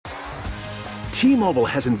T-Mobile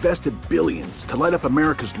has invested billions to light up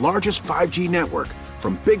America's largest 5G network,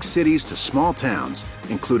 from big cities to small towns,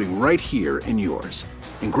 including right here in yours.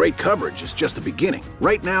 And great coverage is just the beginning.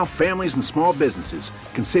 Right now, families and small businesses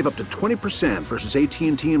can save up to 20% versus AT&T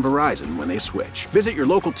and Verizon when they switch. Visit your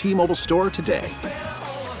local T-Mobile store today.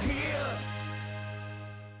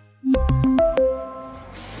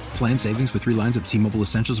 Plan savings with 3 lines of T-Mobile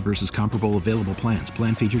Essentials versus comparable available plans.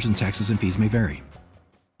 Plan features and taxes and fees may vary.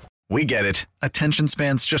 We get it. Attention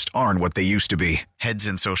spans just aren't what they used to be. Heads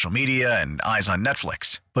in social media and eyes on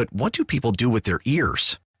Netflix. But what do people do with their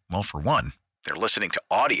ears? Well, for one, they're listening to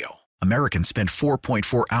audio. Americans spend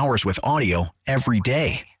 4.4 hours with audio every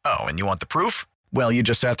day. Oh, and you want the proof? Well, you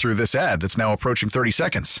just sat through this ad that's now approaching 30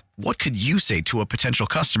 seconds. What could you say to a potential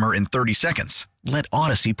customer in 30 seconds? Let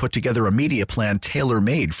Odyssey put together a media plan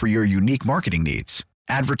tailor-made for your unique marketing needs.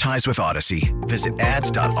 Advertise with Odyssey. Visit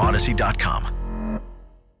ads.odyssey.com.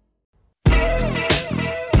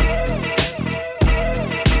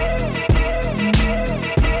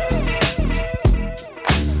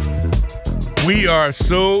 We are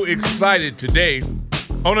so excited today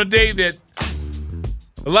on a day that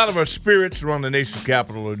a lot of our spirits around the nation's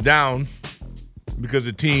capital are down because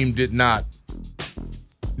the team did not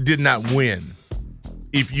win.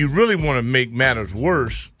 If you really want to make matters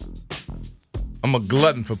worse, I'm a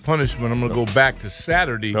glutton for punishment. I'm going to go back to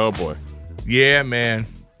Saturday. Oh, boy. Yeah, man.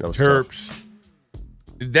 Terps. Tough.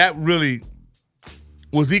 That really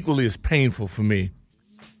was equally as painful for me.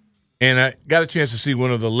 And I got a chance to see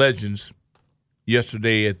one of the legends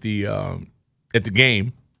yesterday at the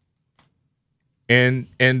game. And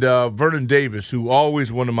Vernon Davis, who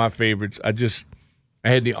always one of my favorites. I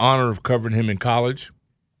had the honor of covering him in college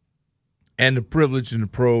and the privilege in the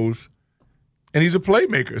pros. And he's a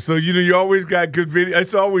playmaker. So, you always got good video.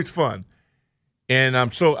 It's always fun. And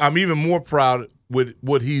I'm even more proud with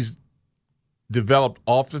what he's developed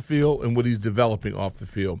off the field and what he's developing off the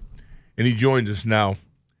field. And he joins us now.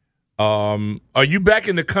 Are you back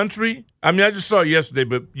in the country? I mean, I just saw it yesterday,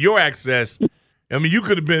 but your access, I mean, you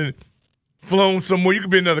could have been flown somewhere. You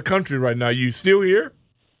could be in another country right now. You still here?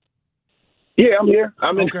 Yeah, I'm here.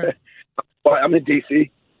 I'm in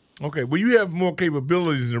D.C. Okay. Well, you have more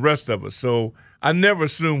capabilities than the rest of us, so I never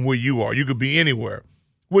assume where you are. You could be anywhere.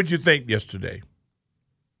 What did you think yesterday?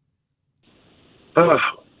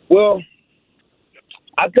 Well,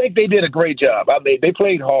 I think they did a great job. I mean, they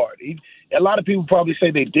played hard. A lot of people probably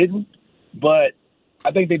say they didn't, but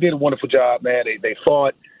I think they did a wonderful job, man. They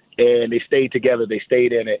fought, and they stayed together. They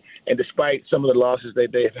stayed in it. And despite some of the losses that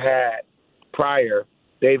they've had prior,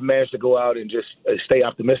 they've managed to go out and just stay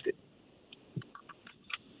optimistic.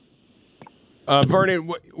 Vernon,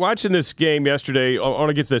 watching this game yesterday, I want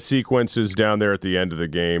to get to the sequences down there at the end of the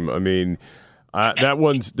game. I mean, that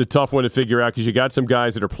one's the tough one to figure out because you got some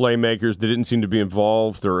guys that are playmakers that didn't seem to be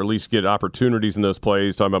involved or at least get opportunities in those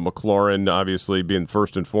plays. Talking about McLaurin, obviously, being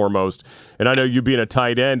first and foremost. And I know you being a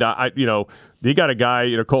tight end, you got a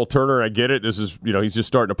guy, Cole Turner, I get it. This is, he's just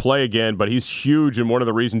starting to play again, but he's huge, and one of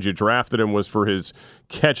the reasons you drafted him was for his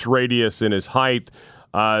catch radius and his height.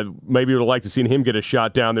 Maybe you would like to see him get a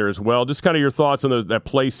shot down there as well. Just kind of your thoughts on that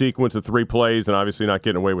play sequence of 3 plays and obviously not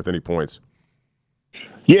getting away with any points.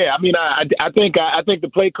 Yeah, I mean, I think the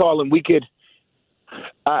play calling, we could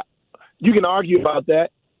you can argue about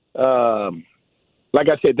that. Like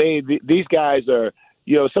I said, these guys are,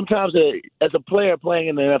 sometimes as a player playing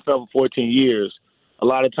in the NFL for 14 years, a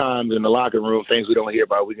lot of times in the locker room, things we don't hear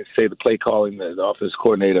about, we can say the play calling, the offensive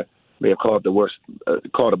coordinator may have called the worst,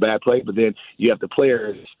 called a bad play, but then you have the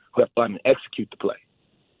players who have to execute the play.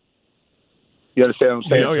 You understand what I'm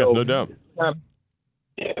saying? Yeah, no doubt. So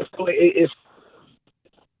it's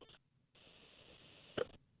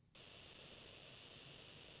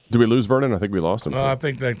Did we lose Vernon? I think we lost him. I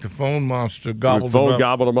think the phone monster gobbled him up.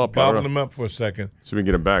 Gobbled him up for a second. So we can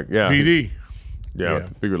get him back. Yeah. PD. Yeah, I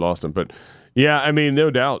think we lost him. But, yeah, I mean,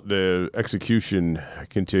 no doubt the execution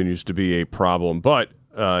continues to be a problem. But,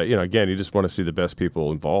 again, you just want to see the best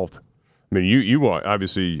people involved. I mean, you want,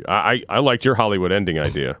 obviously, I liked your Hollywood ending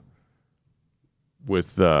idea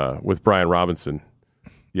with Brian Robinson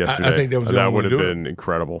yesterday. I think that would have been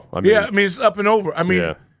incredible. I mean, it's up and over. I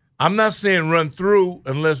mean, I'm not saying run through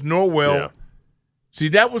unless Norwell. Yeah. See,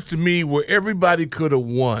 that was to me where everybody could have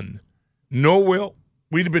won. Norwell,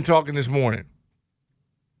 we'd have been talking this morning.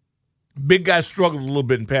 Big guy struggled a little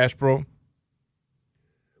bit in pass pro.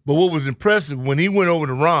 But what was impressive, when he went over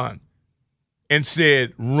to Ron and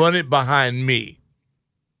said, run it behind me.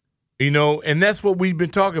 And that's what we've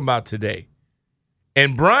been talking about today.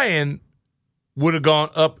 And Brian would have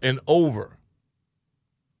gone up and over.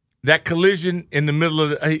 That collision in the middle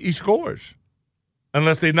of he scores.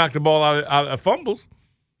 unless they knock the ball out of fumbles.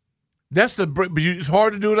 But it's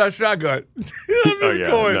hard to do without shotgun.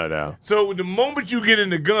 No doubt. So the moment you get in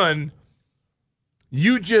the gun,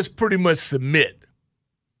 you just pretty much submit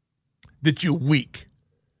that you're weak,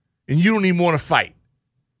 and you don't even want to fight.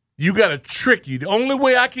 You got to trick you. The only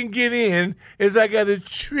way I can get in is I got to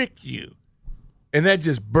trick you. And that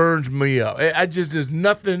just burns me up. There's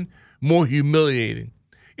nothing more humiliating.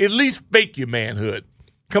 At least fake your manhood.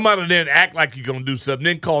 Come out of there and act like you're going to do something,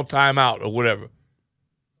 then call timeout or whatever.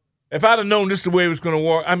 If I'd have known this is the way it was going to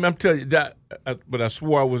work, I'm telling you that, but I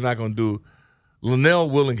swore I was not going to do. Linnell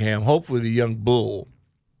Willingham, hopefully the young bull,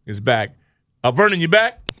 is back. Vernon, you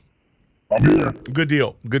back? I'm here. Good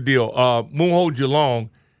deal. Won't hold you long.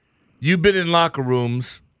 You've been in locker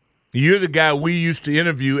rooms. You're the guy we used to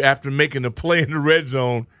interview after making a play in the red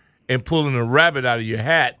zone and pulling a rabbit out of your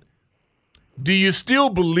hat. Do you still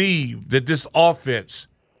believe that this offense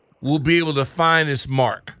will be able to find its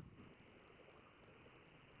mark?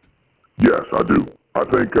 Yes, I do. I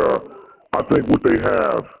think what they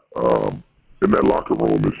have in that locker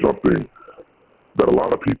room is something that a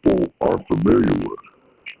lot of people aren't familiar with,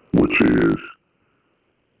 which is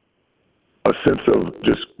a sense of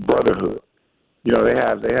just brotherhood. You know, they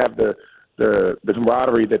have the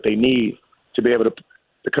camaraderie that they need to be able to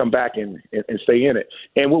come back and stay in it.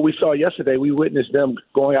 And what we saw yesterday, we witnessed them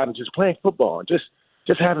going out and just playing football and just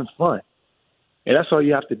having fun. And that's all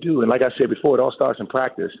you have to do. And like I said before, it all starts in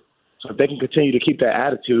practice. So if they can continue to keep that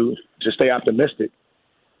attitude, just stay optimistic,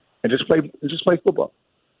 and just play football.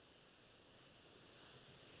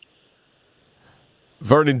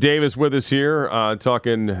 Vernon Davis with us here,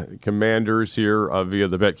 talking Commanders here via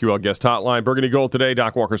the BetQL guest hotline. Burgundy Gold today.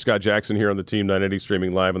 Doc Walker, Scott Jackson here on the Team 980,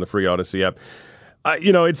 streaming live on the free Odyssey app.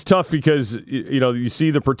 It's tough because, you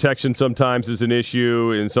see the protection sometimes is an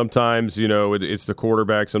issue, and sometimes, it's the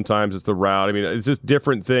quarterback, sometimes it's the route. I mean, it's just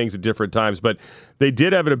different things at different times. But they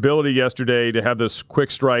did have an ability yesterday to have this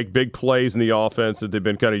quick strike, big plays in the offense that they've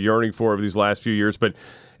been kind of yearning for over these last few years. But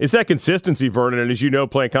it's that consistency, Vernon, and as you know,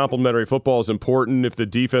 playing complementary football is important. If the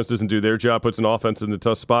defense doesn't do their job, puts an offense in a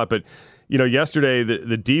tough spot. But, yesterday,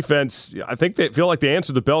 the defense, I think they feel like they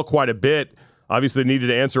answered the bell quite a bit. Obviously, they needed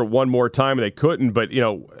to answer it one more time, and they couldn't. But,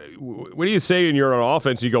 what do you say when you're on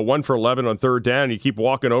offense? You go 1 for 11 on third down, and you keep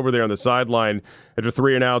walking over there on the sideline after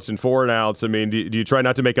 3 and outs and 4 and outs. I mean, do you try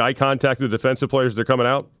not to make eye contact with the defensive players as they're coming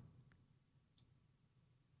out?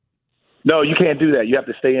 No, you can't do that. You have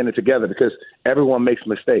to stay in it together because everyone makes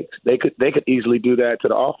mistakes. They could easily do that to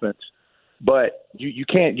the offense, but you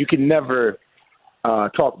can't. You can never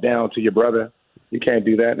talk down to your brother. You can't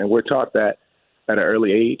do that, and we're taught that at an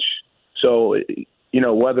early age. So,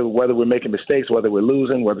 whether we're making mistakes, whether we're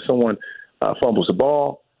losing, whether someone fumbles the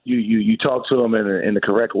ball, you talk to them in the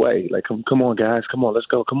correct way. Like, come on, guys, come on, let's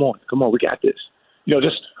go, come on, we got this.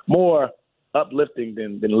 Just more uplifting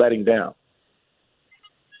than letting down.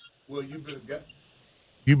 Well, you've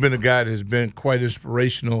been a guy that has been quite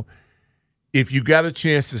inspirational. If you got a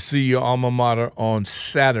chance to see your alma mater on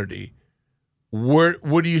Saturday, where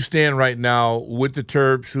do you stand right now with the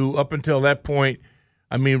Terps, who up until that point,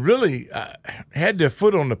 I mean, really had their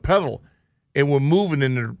foot on the pedal and were moving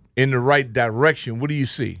in the right direction? What do you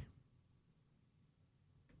see?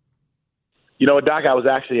 Doc, I was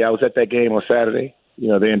at that game on Saturday.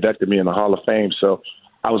 They inducted me in the Hall of Fame, so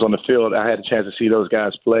I was on the field. I had a chance to see those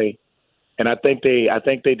guys play, and I think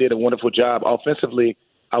they did a wonderful job offensively.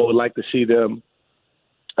 I would like to see them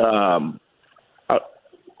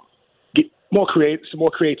get some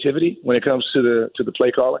more creativity when it comes to the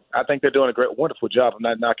play calling. I think they're doing a wonderful job. I'm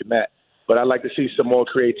not knocking that, but I'd like to see some more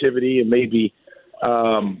creativity and maybe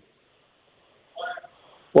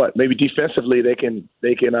maybe defensively they can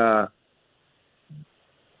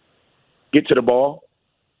get to the ball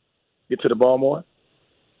more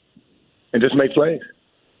and just make plays.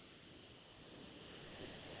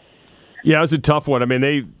 Yeah, it was a tough one. I mean,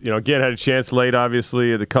 they, again, had a chance late,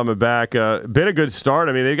 obviously, to coming back. Been a good start.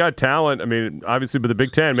 I mean, they got talent. I mean, obviously, but the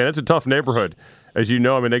Big Ten, man, it's a tough neighborhood, as you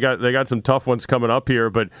know. I mean, they got some tough ones coming up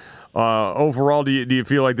here. But overall, do you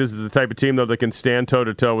feel like this is the type of team, though, that can stand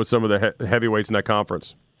toe-to-toe with some of the heavyweights in that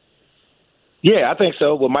conference? Yeah, I think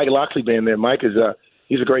so. With Mike Locksley being there, Mike is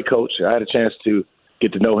he's a great coach. I had a chance to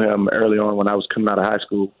get to know him early on when I was coming out of high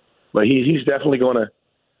school. But he's definitely going to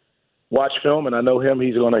watch film, and I know him.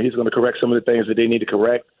 He's going to correct some of the things that they need to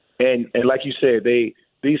correct. And like you said,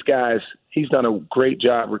 these guys, he's done a great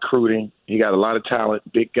job recruiting. He got a lot of talent,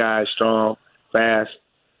 big guys, strong, fast.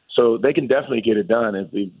 So they can definitely get it done.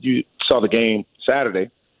 If you saw the game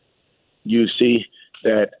Saturday, you see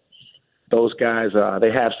that those guys,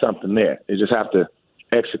 they have something there. They just have to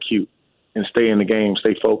execute and stay in the game,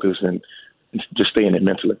 stay focused, and just stay in it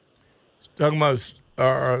mentally. Talking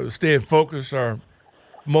about staying focused, our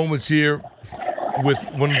moments here with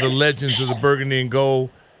one of the legends of the Burgundy and Gold,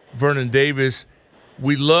 Vernon Davis.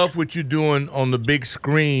 We love what you're doing on the big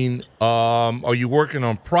screen. Are you working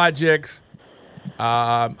on projects?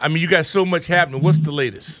 You got so much happening. What's the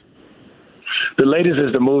latest? The latest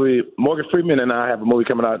is the movie. Morgan Freeman and I have a movie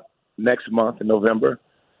coming out next month in November.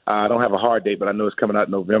 I don't have a hard date, but I know it's coming out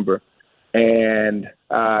in November. And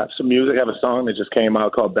some music. I have a song that just came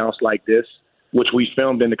out called Bounce Like This, which we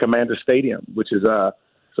filmed in the Commander Stadium, which is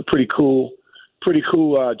it's a pretty cool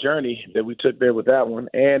journey that we took there with that one.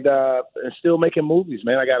 And still making movies,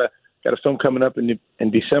 man. I got a film coming up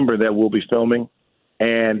in December that we'll be filming.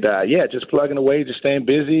 And, just plugging away, just staying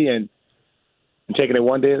busy and taking it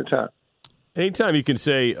one day at a time. Anytime you can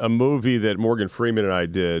say a movie that Morgan Freeman and I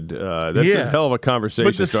did, that's a hell of a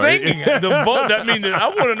conversation. But the singing, the I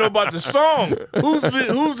want to know about the song. Who's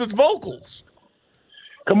the vocals?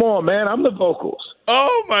 Come on, man. I'm the vocals.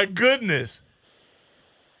 Oh, my goodness.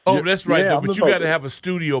 Oh, that's right, yeah, though. But you got to have a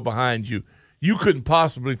studio behind you. You couldn't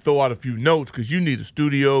possibly throw out a few notes because you need a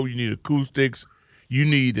studio, you need acoustics, you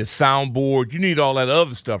need a soundboard, you need all that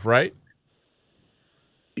other stuff, right?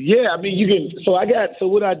 Yeah, I mean, you can. So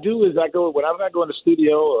what I do is when I'm not going to the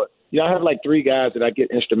studio, or I have like 3 guys that I get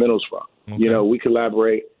instrumentals from. Okay. We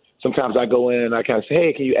collaborate. Sometimes I go in and I kind of say,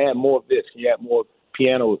 hey, can you add more of this? Can you add more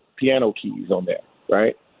piano keys on there,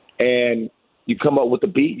 right? And you come up with the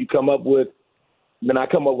beat. Then I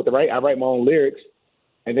come up with I write my own lyrics,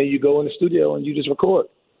 and then you go in the studio and you just record.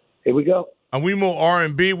 Here we go. Are we more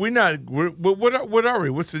R&B? What are we?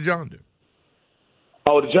 What's the genre?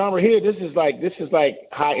 Oh, the genre here, this is like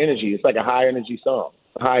high energy. It's like a high energy song.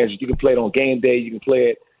 High energy. You can play it on game day. You can play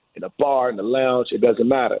it in a bar, in the lounge. It doesn't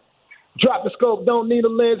matter. Drop the scope. Don't need a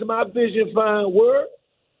lens. My vision fine. Word.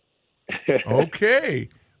 Okay.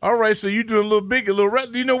 All right. So you do a little rap.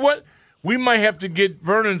 You know what? We might have to get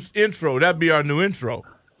Vernon's intro. That'd be our new intro.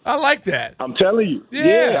 I like that. I'm telling you.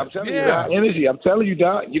 Yeah, I'm telling you. High energy. I'm telling you,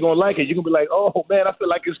 Doc. You're going to like it. You're going to be like, oh, man, I feel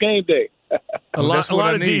like it's game day. A lot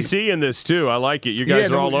of DC in this, too. I like it. You guys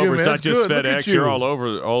are all over. Man, it's not just good. FedEx. You're all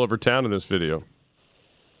over town in this video.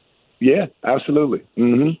 Yeah, absolutely.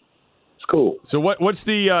 Mm-hmm. It's cool. So what's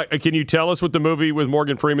the can you tell us what the movie with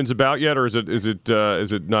Morgan Freeman's about yet, or is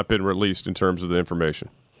it not been released in terms of the information?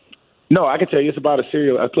 No, I can tell you it's about I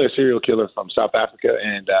play a serial killer from South Africa,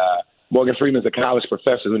 and Morgan Freeman's a college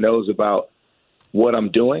professor who knows about what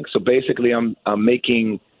I'm doing. So basically I'm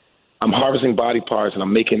harvesting body parts, and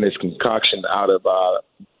I'm making this concoction out of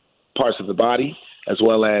parts of the body as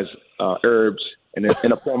well as herbs in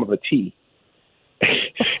a form of a tea.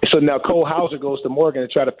 So now Cole Hauser goes to Morgan to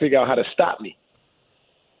try to figure out how to stop me.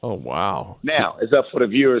 Oh, wow. Now it's up for the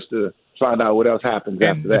viewers to find out what else happens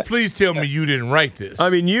after that. Please tell me you didn't write this.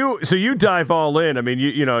 I mean, you dive all in. I mean,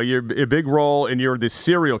 you're a big role, and you're the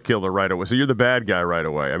serial killer right away. So you're the bad guy right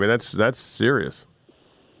away. I mean, that's serious.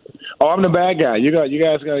 Oh, I'm the bad guy. You guys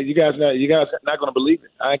are not going to believe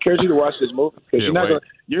it. I encourage you to watch this movie because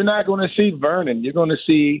you're not going to see Vernon. You're going to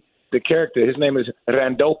see the character. His name is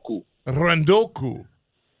Randoku. Randoku.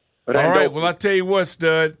 All right. Well, I tell you what,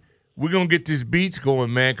 Stud. We're going to get these beats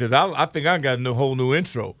going, man, because I think I got a whole new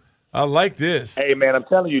intro. I like this. Hey, man, I'm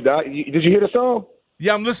telling you, Doc. Did you hear the song?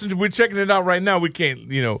 Yeah, I'm listening. We're checking it out right now. We can't,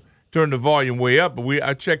 turn the volume way up, but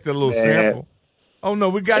I checked a little sample. Oh no,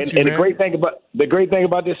 we got you, and man. the great thing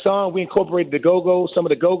about this song, we incorporated some of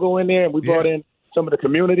the go-go in there, and we brought in some of the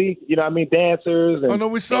community. You know what I mean, dancers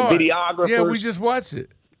and we saw and videographers. Yeah, we just watched it.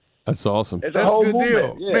 That's awesome. That's a good movement.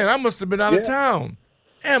 deal, Yeah. man. I must have been out of town.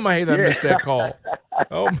 Damn, I hate I missed that call.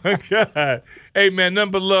 Oh my God. Hey, man,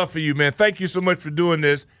 nothing but love for you, man. Thank you so much for doing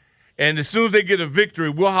this. And as soon as they get a victory,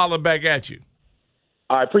 we'll holler back at you.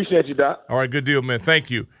 I appreciate you, Doc. All right, good deal, man. Thank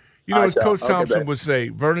you. As Coach Thompson would say,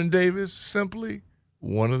 Vernon Davis, simply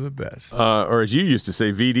one of the best. Or as you used to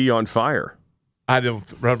say, VD on fire. I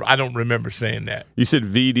don't remember saying that. You said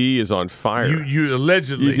VD is on fire. You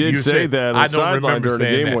allegedly you did say that. I don't remember during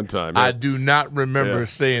saying a game that. one time. Yeah. I do not remember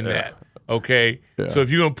saying that. Okay, so if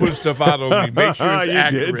you're gonna put stuff out on me, make sure it's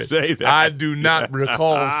accurate. You did say that. I do not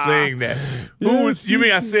recall saying that. You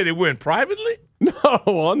mean I said it went privately? No,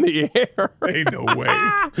 on the air. Ain't no way.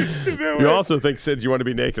 You also said you want to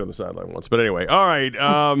be naked on the sideline once. But anyway, all right.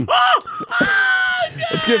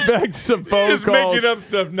 Let's get back to some phone just calls. Making up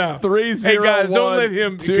stuff now. 301. Hey guys, don't let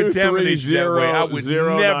him contaminate you that way. I would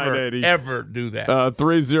never, ever do that.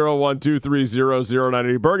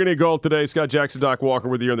 301-230-0980. Burgundy Gold today. Scott Jackson, Doc Walker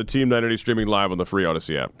with you on the Team 980 streaming live on the free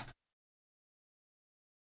Odyssey app.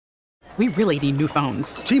 we really need new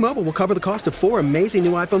phones. T-Mobile will cover the cost of 4 amazing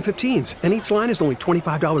new iPhone 15s, and each line is only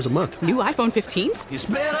 $25 a month. New iPhone 15s? It's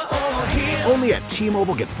better over here. Only at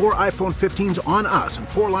T-Mobile, get 4 iPhone 15s on us and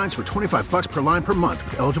 4 lines for $25 per line per month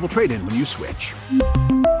with eligible trade-in when you switch.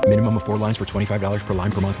 Minimum of 4 lines for $25 per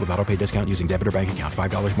line per month with autopay discount using debit or bank account.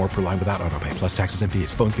 $5 more per line without autopay, plus taxes and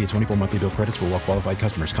fees. Phone fee at 24 monthly bill credits for well-qualified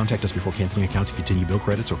customers. Contact us before canceling account to continue bill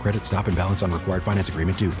credits or credit stop and balance on required finance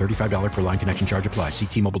agreement due. $35 per line connection charge applies. See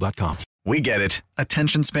T-Mobile.com. We get it.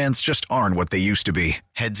 Attention spans just aren't what they used to be.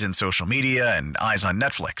 Heads in social media and eyes on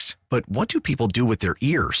Netflix. But what do people do with their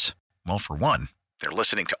ears? Well, for one, they're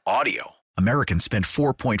listening to audio. Americans spend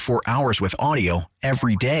 4.4 hours with audio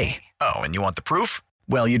every day. Oh, and you want the proof?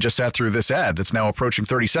 Well, you just sat through this ad that's now approaching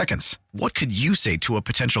 30 seconds. What could you say to a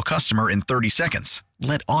potential customer in 30 seconds?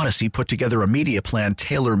 Let Odyssey put together a media plan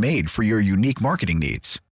tailor-made for your unique marketing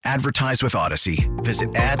needs. Advertise with Odyssey.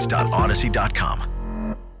 Visit ads.odyssey.com.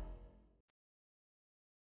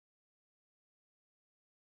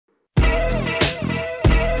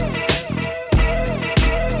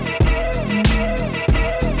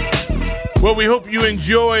 Well, we hope you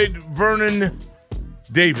enjoyed Vernon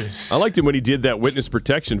Davis. I liked him when he did that witness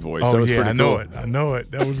protection voice. Oh, that was yeah, pretty I know cool. it. I know it.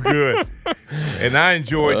 That was good. And I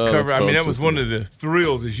enjoyed covering. I mean, that was one of the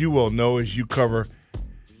thrills, as you well know, as you cover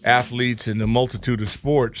athletes in the multitude of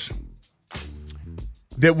sports,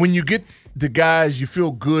 that when you get the guys, you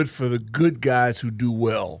feel good for the good guys who do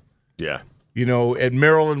well. Yeah. You know, at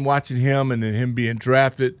Maryland, watching him and then him being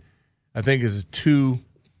drafted, I think as a 2,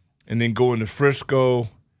 and then going to Frisco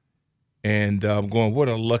and going, what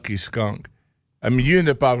a lucky skunk. I mean, you end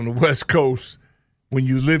up out on the West Coast when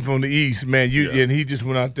you live on the East, man. And he just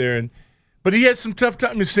went out there but he had some tough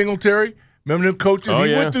time. I mean, Singletary, remember them coaches?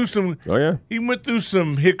 He went through some. Oh yeah. He went through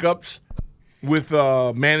some hiccups with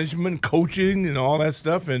management, coaching, and all that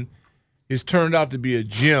stuff, and it's turned out to be a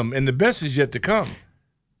gem. And the best is yet to come.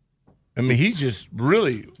 I mean, he just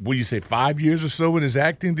really, what do you say, 5 years or so in his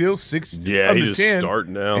acting deal? 6 Yeah, he's just 10.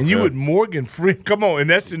 starting now. And you with Morgan Freeman, come on, and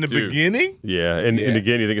that's in the beginning? Yeah, and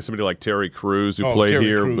again, you think of somebody like Terry Crews, who played Terry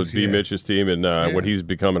here Crews, with B. Mitch's team, and what he's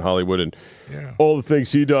become in Hollywood, and all the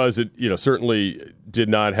things he does, it certainly did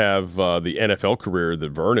not have the NFL career that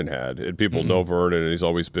Vernon had. And people know Vernon, and he's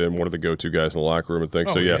always been one of the go-to guys in the locker room and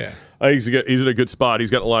things. I think he's in a good spot.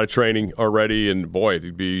 He's got a lot of training already, and boy,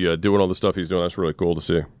 to be doing all the stuff he's doing, that's really cool to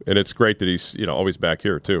see. And it's great that he's always back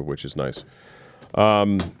here too, which is nice.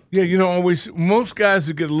 Always most guys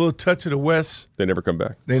who get a little touch of the West, they never come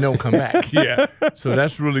back. They don't come back. So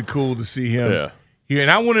that's really cool to see him here. And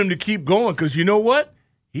I want him to keep going because you know what?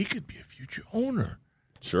 He could be a future owner.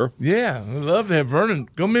 Sure. Yeah, I'd love to have Vernon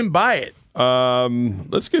come in and buy it.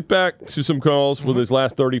 Let's get back to some calls with his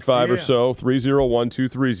last 35 or so.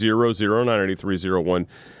 301-230-0980,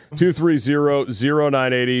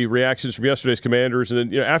 301-230-0980. Reactions from yesterday's Commanders.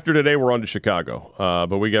 And then after today, we're on to Chicago.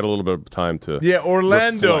 But we got a little bit of time to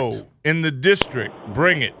Orlando reflect. in the district.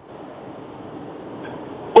 Bring it.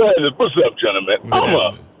 Well, what's up, gentlemen? I'm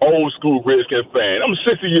a old school Redskins fan. I'm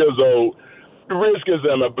 60 years old. The Redskins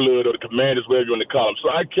are in my blood, or the Commanders, whatever you want to call them. So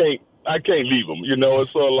I can't leave them. It's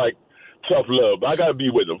sort of like tough love. But I got to be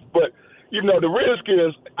with them. But the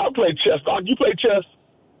Redskins. I play chess. You play chess?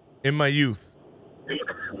 In my youth.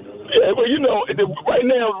 Yeah, well, right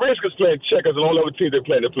now Redskins playing checkers, and all other teams they're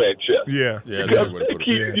playing chess. Yeah. Because they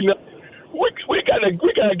keep, we gotta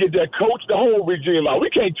get that coach, the whole regime out. We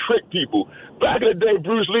can't trick people. Back in the day,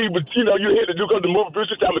 Bruce Lee was, you hit the Duke of the movie. Bruce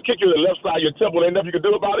Lee, I'm gonna kick you in the left side of your temple. Ain't nothing you can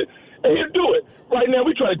do about it, and he'll do it. Right now,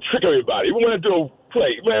 we trying to trick everybody. We want to do a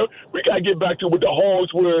play, man. We gotta get back to what the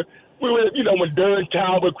Hogs were. We were, when Darren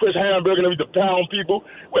Talbot, Chris Hamburger, and we used to pound people.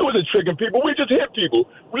 We wasn't tricking people. We just hit people.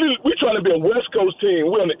 We trying to be a West Coast team.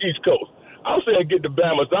 We're on the East Coast. I'm saying get the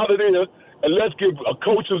Bamas out of there, and let's give a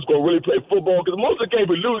coach who's going to really play football. Because most of the games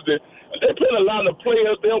we losing, they're playing a lot of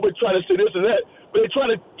players. They always trying to say this and that. But they're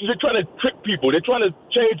trying to trick people. They're trying to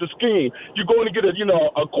change the scheme. You're going to get a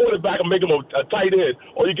quarterback and make him a tight end,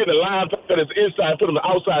 or you get a linebacker that's inside, put him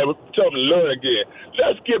outside, and tell him to learn again.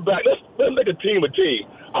 Let's get back. Let's make a team a team.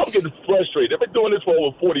 I'm getting frustrated. I've been doing this for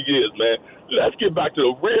over 40 years, man. Let's get back to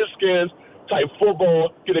the Redskins type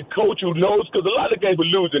football. Get a coach who knows, because a lot of games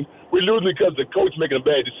we're losing because the coach making a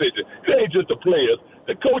bad decision. It ain't just the players.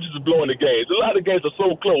 The coaches are blowing the games. A lot of games are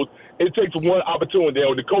so close, it takes one opportunity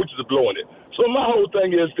and the coaches are blowing it. So my whole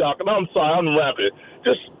thing is, Doc, and I'm sorry, I'm rapping.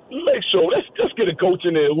 Just make sure, let's just get a coach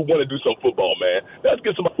in there who want to do some football, man. Let's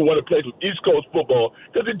get somebody who want to play some East Coast football,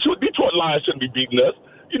 because the Detroit Lions shouldn't be beating us.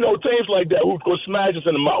 Teams like that who go smash us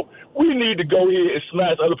in the mouth. We need to go here and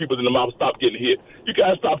smash other people in the mouth and stop getting hit. You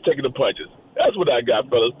guys stop taking the punches. That's what I got,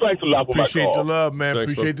 fellas. Thanks a lot for my call. Appreciate the love, man.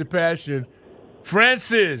 Thanks, Appreciate the passion.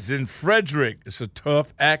 Francis in Frederick. It's a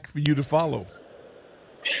tough act for you to follow.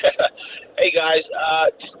 Hey, guys.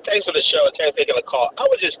 Thanks for the show and thanks for taking the call. I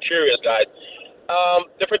was just curious, guys.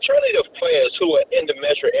 The fraternity of players who are in the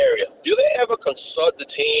metro area, do they ever consult the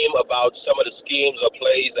team about some of the schemes or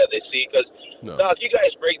plays that they see? Because, Doc, you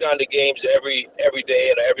guys break down the games every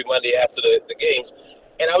day and every Monday after the games.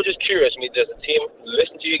 And I was just curious. I mean, does the team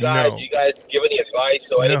listen to you guys? No. Do you guys give any advice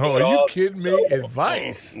or anything No, at are you all? kidding me?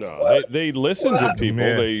 Advice? No, they listen to people.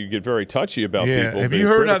 Man. They get very touchy about people. Have being you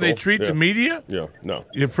heard how they critical. treat the media? Yeah, no.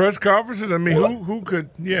 Your press conferences? I mean, who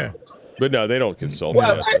could? Yeah. But no, they don't consult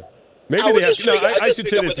Well, on that side. Maybe I they have. would No, just- I should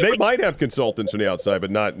say I this. just They might have consultants from the outside,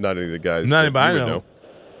 but not any of the guys. Not that anybody you I would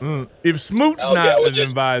know. If Smoot's Okay, I not was an just-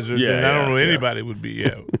 advisor, Yeah, then I don't know yeah. anybody would be.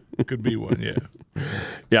 Yeah, could be one. Yeah.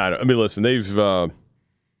 Yeah, I mean, listen, they've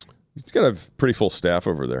he's got a pretty full staff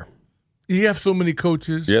over there. You have so many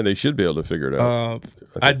coaches. Yeah, they should be able to figure it out.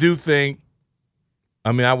 I do think.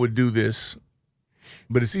 I mean, I would do this,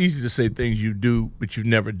 but it's easy to say things you do, but you've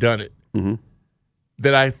never done it. Mm-hmm.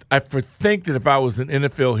 That I think that if I was an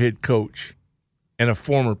NFL head coach and a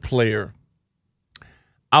former player,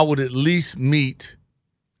 I would at least meet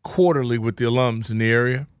quarterly with the alums in the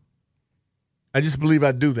area. I just believe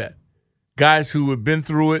I'd do that. Guys who have been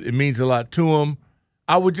through it, it means a lot to them.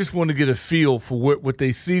 I would just want to get a feel for what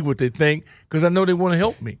they see, what they think, because I know they want to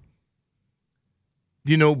help me.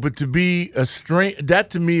 You know, but to be a stranger, that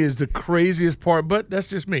to me is the craziest part, but that's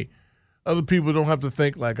just me. Other people don't have to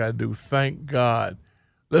think like I do. Thank God.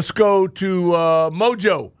 Let's go to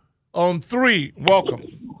Mojo on 3. Welcome.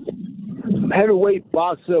 Heavyweight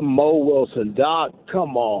boxer Mo Wilson. Doc,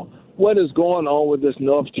 come on. What is going on with this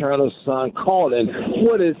North Carolina son calling?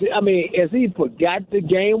 Has he forgot the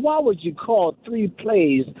game? Why would you call 3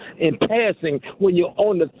 plays in passing when you're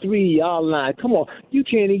on the 3-yard line? Come on, you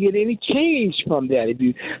can't even get any change from that.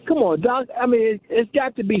 Come on, Doc. I mean, it's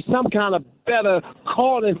got to be some kind of better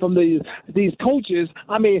calling from these coaches.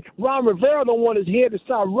 I mean, Ron Rivera don't want his head to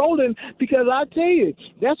start rolling because I tell you,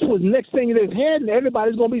 that's what's next thing in his head, and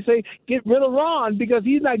everybody's going to be saying, get rid of Ron because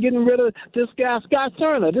he's not getting rid of this guy, Scott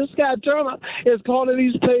Turner. This guy Turner is calling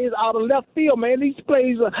these plays out of left field, man. These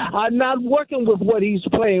plays are not working with what he's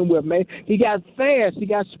playing with, man. He got fast. He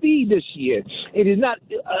got speed this year. It is not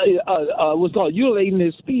utilizing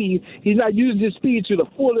his speed. He's not using his speed to the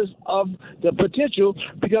fullest of the potential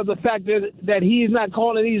because of the fact that he is not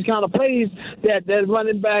calling these kind of plays that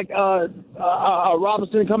running back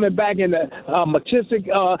Robinson coming back and McKissick.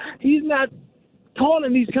 He's not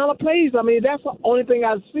calling these kind of plays. I mean, that's the only thing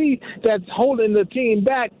I see that's holding the team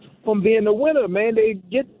back from being the winner, man. They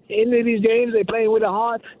get into these games, they playing with their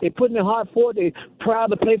heart, they putting their heart forward, they proud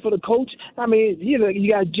to play for the coach. I mean, you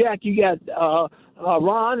got Jack, you got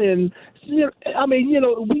Ron, and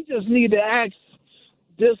we just need to ask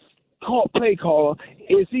this play caller,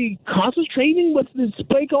 is he concentrating with his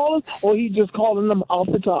play callers or he just calling them off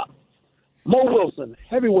the top? Mo Wilson,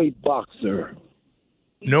 heavyweight boxer.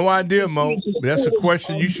 No idea, Mo. That's a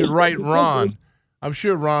question you should write Ron. I'm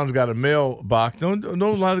sure Ron's got a mailbox. Don't a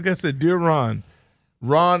lot of guys say, "Dear Ron,"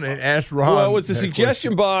 and ask Ron. Well, was the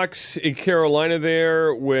suggestion box in Carolina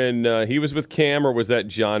there when he was with Cam, or was that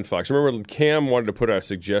John Fox? I remember Cam wanted to put out a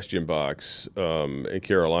suggestion box in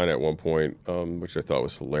Carolina at one point, which I thought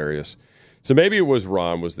was hilarious. So maybe it was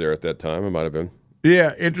Ron was there at that time. It might have been.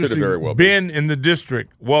 Yeah, interesting. Could have very well Ben in the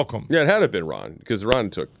district. Welcome. Yeah, it had to have been Ron because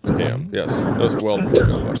Ron took Cam. Yes, that was well before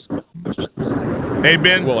John Fox. Hey,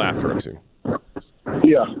 Ben. Well after, I'm saying.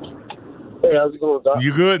 Yeah. Hey, how's it going, Doc?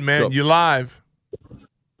 You good, man? So, you live.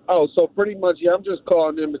 Oh, so pretty much, yeah, I'm just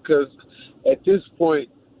calling in because at this point,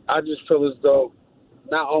 I just feel as though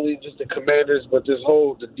not only just the Commanders, but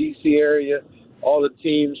the D.C. area, all the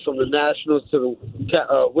teams from the Nationals to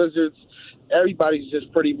the Wizards, everybody's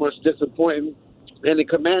just pretty much disappointing. And the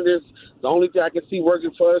Commanders, the only thing I can see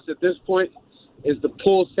working for us at this point is to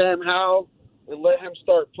pull Sam Howell and let him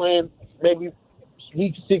start playing maybe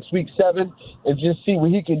week 6, week 7, and just see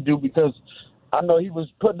what he can do, because I know he was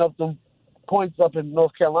putting up them points up in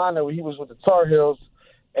North Carolina when he was with the Tar Heels,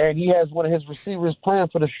 and he has one of his receivers playing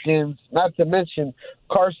for the Skins. Not to mention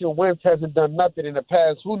Carson Wentz hasn't done nothing in the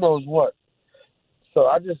past, who knows what. So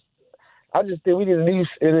I just think we need a new,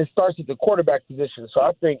 and it starts at the quarterback position. So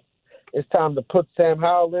I think it's time to put Sam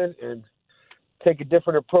Howell in and take a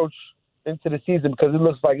different approach into the season, because it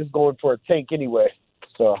looks like it's going for a tank anyway.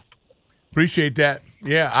 So appreciate that.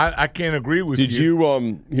 Yeah, I can't agree with you. Did you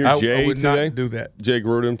hear Jay I would today? not do that. Jay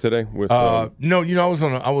Grudem today with no,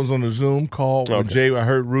 I was on a Zoom call with Jay. I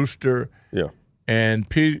heard Rooster. Yeah. And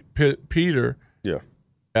Peter. Yeah.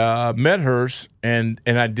 Medhurst, and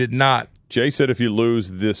I did not. Jay said if you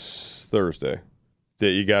lose this Thursday,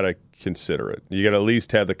 that you got to consider it. You got to at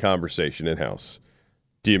least have the conversation in-house.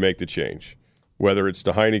 Do you make the change? Whether it's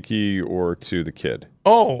to Heineke or to the kid.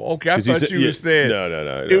 Oh, okay. I thought you were saying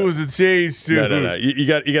no. It was a change to no. You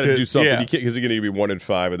got to do something. You can't, because you're going to be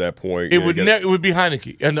 1-5 at that point. It would be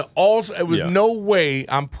Heineke, and also it was no way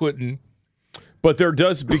I'm putting. But there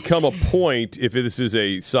does become a point if this is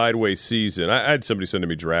a sideways season. I had somebody send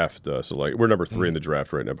me draft. So we're number 3 in the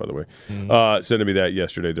draft right now, by the way. Sending me that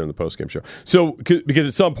yesterday during the postgame show. So because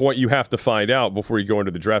at some point you have to find out before you go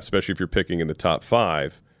into the draft, especially if you're picking in the top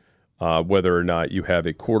 5. Whether or not you have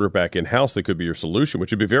a quarterback in-house that could be your solution,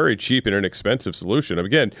 which would be a very cheap and inexpensive solution.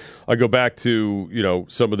 Again, I go back to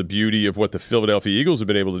some of the beauty of what the Philadelphia Eagles have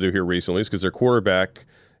been able to do here recently is because their quarterback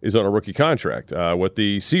is on a rookie contract. What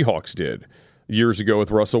the Seahawks did years ago with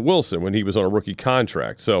Russell Wilson when he was on a rookie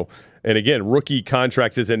contract. So, and again, rookie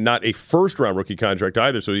contracts is not a first-round rookie contract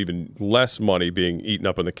either, so even less money being eaten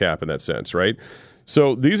up in the cap in that sense, right?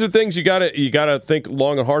 So these are things you gotta think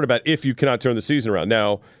long and hard about if you cannot turn the season around.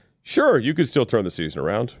 Now, sure, you could still turn the season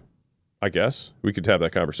around, I guess. We could have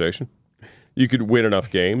that conversation. You could win enough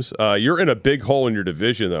games. You're in a big hole in your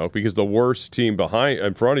division, though, because the worst team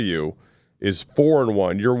in front of you is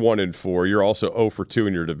 4-1. You're 1-4. You're also 0-2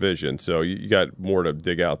 in your division, so you got more to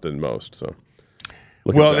dig out than most. So,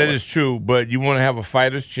 that is true, but you want to have a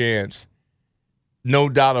fighter's chance. No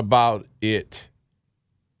doubt about it.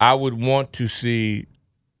 I would want to see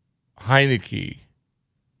Heineke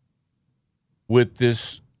with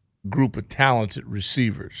this group of talented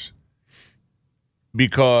receivers,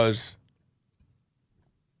 because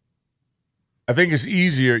I think it's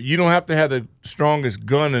easier. You don't have to have the strongest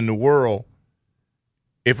gun in the world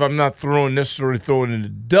if I'm not necessarily throwing in the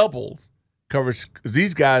double coverage, because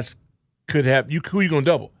these guys could have who are you going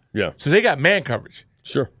to double? Yeah. So they got man coverage.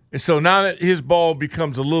 Sure. And so now that his ball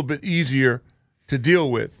becomes a little bit easier to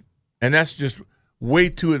deal with, and that's just way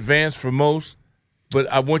too advanced for most. But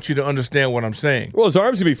I want you to understand what I'm saying. Well, his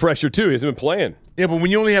arms can be fresher, too. He hasn't been playing. Yeah, but when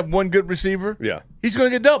you only have one good receiver, he's going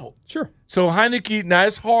to get double. Sure. So Heineke, now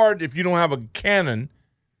it's hard if you don't have a cannon.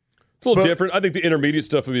 It's a little different. I think the intermediate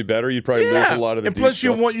stuff would be better. You'd probably lose a lot of the and plus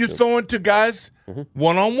deep stuff. you're throwing to guys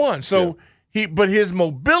one-on-one. So but his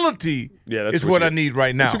mobility is what I need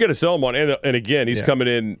right now. That's what we got to sell him on. And again, he's coming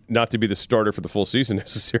in not to be the starter for the full season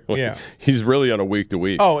necessarily. Yeah. He's really on a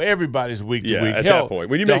week-to-week. Oh, everybody's week-to-week. At that point.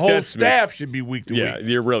 When you the make whole that staff should be week-to-week. Yeah,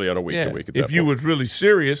 you're really on a week-to-week at that if you point. was really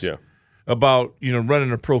serious about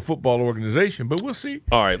running a pro football organization. But we'll see.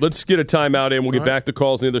 All right, let's get a timeout in. We'll get back to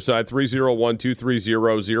calls on the other side.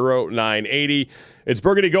 301-230-0980. It's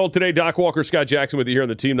Burgundy Gold today. Doc Walker, Scott Jackson with you here on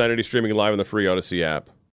the Team 980, streaming live on the free Odyssey app.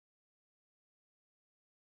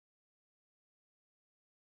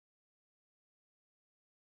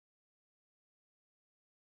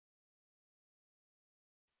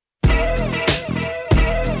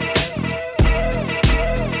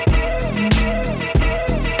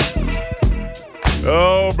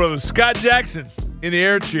 Oh, brother. Scott Jackson in the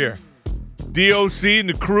air chair. DOC and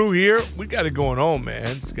the crew here. We got it going on,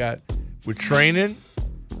 man. Scott, we're training.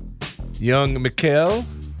 Young Mikkel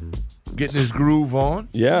getting his groove on.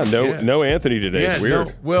 Yeah, no Anthony today. It's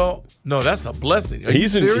weird. No, that's a blessing.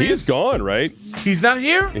 He's gone, right? He's not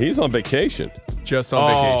here? He's on vacation. Just on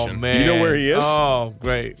vacation. Oh, man. You know where he is? Oh,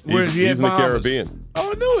 great. He's in the Caribbean.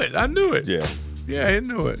 Oh, I knew it. Yeah. Yeah, I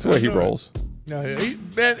knew it. That's the way he rolls. No,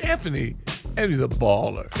 man, Anthony's a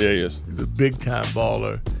baller. Yeah, he is. He's a big-time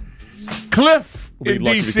baller. Cliff in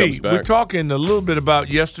D.C., we're talking a little bit about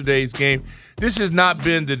yesterday's game. This has not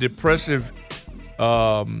been the depressive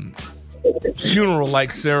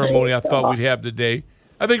funeral-like ceremony I thought we'd have today.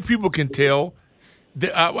 I think people can tell.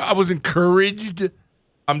 I was encouraged.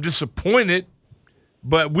 I'm disappointed.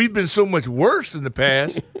 But we've been so much worse in the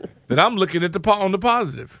past that I'm looking at on the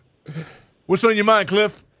positive. What's on your mind,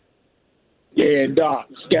 Cliff? Yeah, Doc,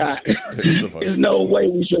 Scott. There's no way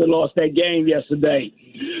we should have lost that game yesterday.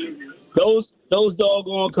 Those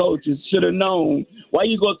doggone coaches should have known why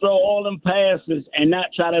you go throw all them passes and not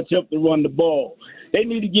try to attempt to run the ball. They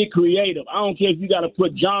need to get creative. I don't care if you got to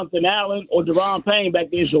put Jonathan Allen or Deron Payne back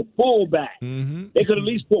there as your fullback. Mm-hmm. They could at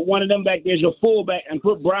least put one of them back there as your fullback and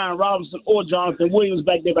put Brian Robinson or Jonathan Williams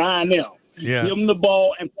back there behind them. Yeah. Give them the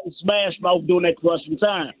ball and smash mouth during that crushing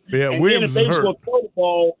time. Yeah, and Williams then if they was hurt. going to throw the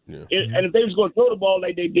ball, and if they was going to throw the ball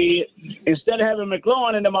like they did, instead of having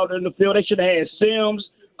McLaurin and them out in the field, they should have had Sims,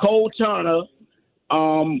 Cole Turner,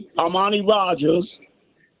 Armani Rogers,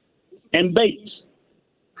 and Bates.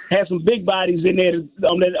 Had some big bodies in there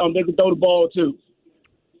that could throw the ball too.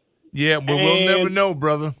 Yeah, but we'll never know,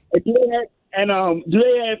 brother. Do they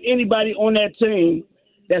have anybody on that team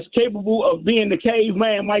that's capable of being the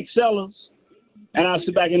caveman Mike Sellers? and I'll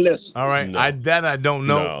sit back and listen. All right. No. I don't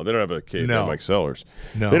know. No, they don't have a kid. No. Mike Sellers.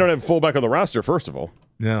 No. They don't have a fullback on the roster, first of all.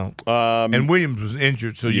 No. And Williams was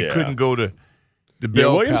injured, so you couldn't go to the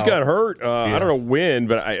Bell Williams Cow. got hurt. I don't know when,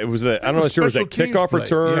 but I don't know if it was a kickoff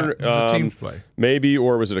return, Yeah, it was a team's play. maybe,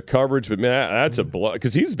 or was it a coverage? But man, that's a blow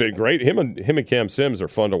because he's been great. Him and Cam Sims are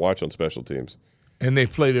fun to watch on special teams. And they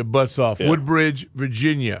play their butts off. Yeah. Woodbridge,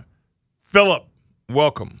 Virginia. Philip,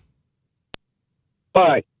 welcome.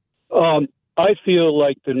 Hi. I feel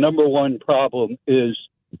like the number one problem is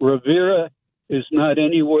Rivera is not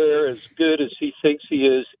anywhere as good as he thinks he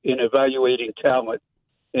is in evaluating talent.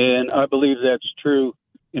 And I believe that's true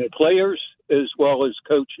in players as well as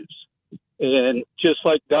coaches. And just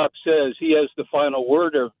like Doc says, he has the final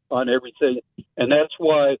word on everything. And that's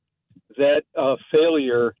why that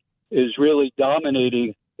failure is really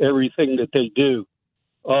dominating everything that they do.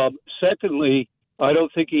 Secondly, I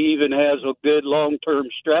don't think he even has a good long-term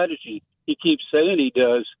strategy. He keeps saying he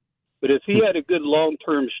does, but if he had a good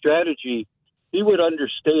long-term strategy, he would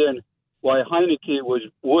understand why Heineke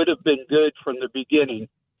would have been good from the beginning,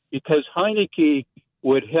 because Heineke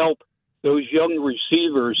would help those young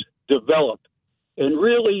receivers develop. And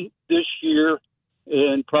really, this year,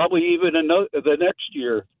 and probably even the next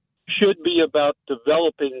year, should be about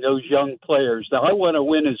developing those young players. Now, I want to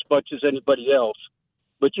win as much as anybody else,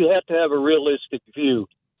 but you have to have a realistic view.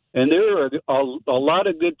 And there are a lot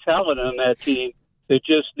of good talent on that team that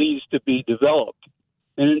just needs to be developed.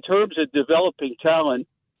 And in terms of developing talent,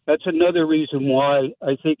 that's another reason why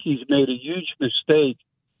I think he's made a huge mistake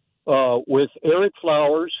with Eric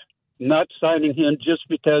Flowers, not signing him just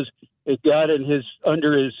because it got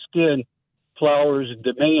under his skin, Flowers'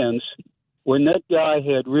 demands, when that guy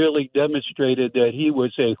had really demonstrated that he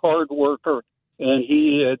was a hard worker and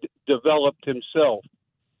he had developed himself.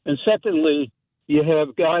 And secondly, you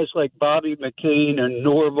have guys like Bobby McCain and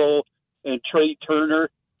Norville and Trey Turner,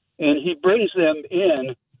 and he brings them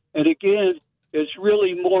in. And again, it's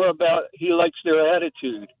really more about he likes their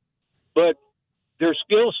attitude. But their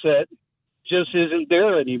skill set just isn't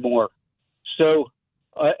there anymore. So,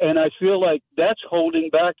 and I feel like that's holding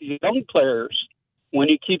back young players when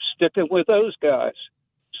he keeps sticking with those guys.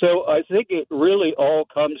 So I think it really all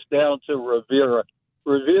comes down to Rivera.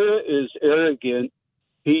 Rivera is arrogant.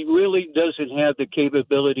 He really doesn't have the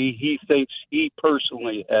capability he thinks he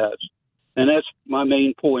personally has. And that's my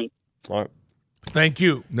main point. All right. Thank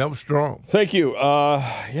you. That was strong. Thank you.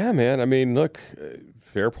 Yeah, man. I mean, look,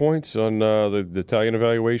 fair points on the Italian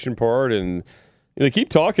evaluation part. And they keep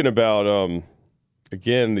talking about,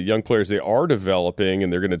 again, the young players they are developing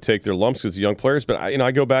and they're going to take their lumps because young players. But,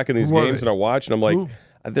 I go back in these games and I watch and I'm like,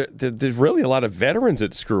 there's really a lot of veterans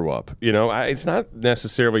that screw up. It's not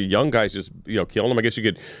necessarily young guys just killing them. I guess you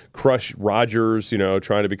could crush Rodgers,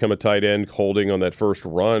 trying to become a tight end, holding on that first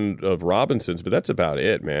run of Robinson's, but that's about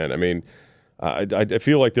it, man. I mean, I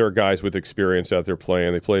feel like there are guys with experience out there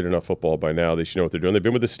playing. They played enough football by now. They should know what they're doing. They've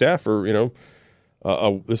been with the staff for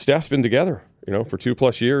the staff's been together for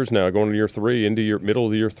 2+ years now, going to year 3 into middle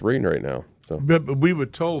of the year 3 right now. So, but we were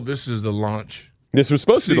told this is the launch. This was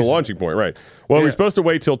supposed to be the launching point, right? Well, we're supposed to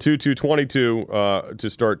wait till 2/2/22 to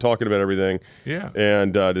start talking about everything. Yeah.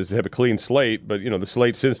 And to have a clean slate. But, the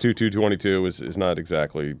slate since 2/2/22 is not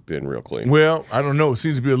exactly been real clean. Well, I don't know. It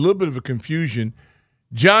seems to be a little bit of a confusion.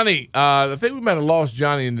 Johnny, I think we might have lost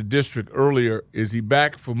Johnny in the district earlier. Is he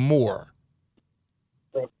back for more?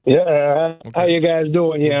 Yeah. How you guys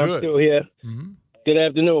doing? Yeah, I'm still here. Mm-hmm. Good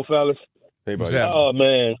afternoon, fellas. Hey, buddy. Oh,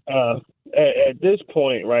 man. At this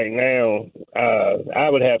point right now, I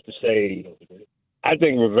would have to say, I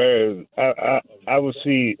think Rivera. I would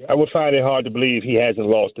find it hard to believe he hasn't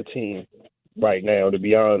lost a team right now. To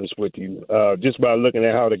be honest with you, just by looking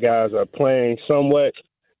at how the guys are playing, somewhat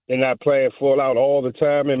they're not playing full out all the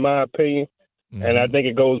time, in my opinion. Mm-hmm. And I think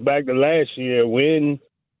it goes back to last year when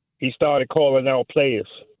he started calling out players.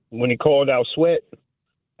 When he called out Sweat,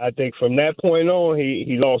 I think from that point on,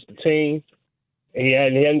 he lost the team. He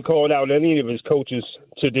hadn't called out any of his coaches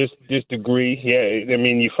to this degree. Yeah, I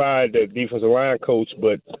mean, you fired the defensive line coach,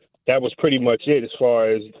 but that was pretty much it as far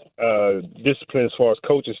as discipline, as far as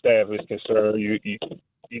coaching staff is concerned. You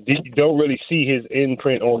don't really see his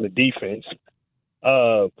imprint on the defense.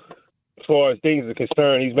 As far as things are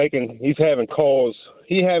concerned, he's having calls.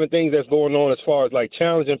 He's having things that's going on as far as like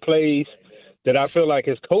challenging plays that I feel like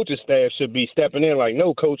his coaching staff should be stepping in like,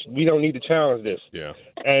 no, coach, we don't need to challenge this. Yeah.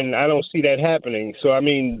 And I don't see that happening. So, I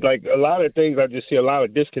mean, like a lot of things, I just see a lot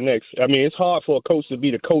of disconnects. I mean, it's hard for a coach to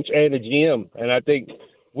be the coach and the GM. And I think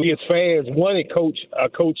we as fans want a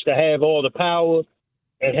coach to have all the power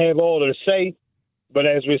and have all of the say. But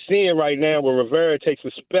as we're seeing right now, where Rivera takes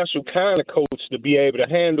a special kind of coach to be able to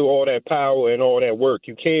handle all that power and all that work.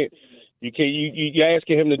 You're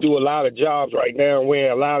asking him to do a lot of jobs right now,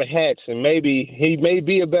 wearing a lot of hats, and maybe he may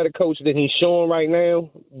be a better coach than he's showing right now,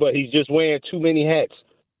 but he's just wearing too many hats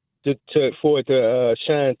for it to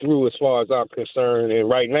shine through as far as I'm concerned. And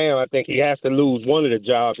right now, I think he has to lose one of the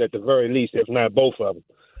jobs at the very least, if not both of them.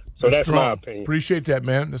 So that's my opinion. Appreciate that,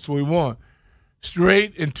 man. That's what we want.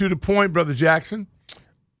 Straight and to the point, Brother Jackson.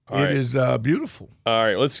 It is beautiful. All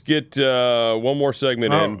right, let's get one more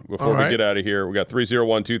segment in before we get out of here. We got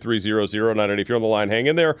 301-230-0980. If you're on the line, hang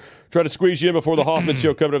in there. Try to squeeze you in before the Hoffman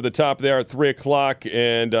Show coming up at the top there at 3 o'clock.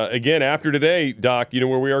 And again, after today, Doc, you know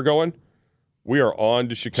where we are going? We are on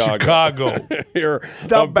to Chicago. Here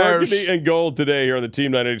on Burgundy and Gold today here on the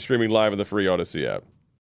Team 980 streaming live on the free Odyssey app.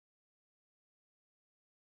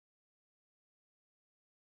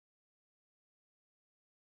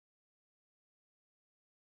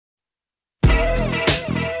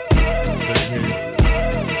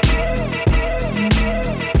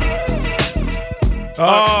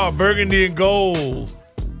 Oh, Burgundy and Gold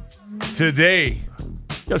today.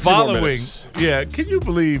 Following, can you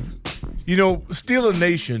believe? Steeler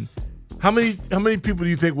Nation. How many people do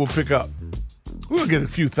you think we'll pick up? We're gonna get a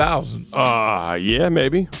few thousand. Yeah,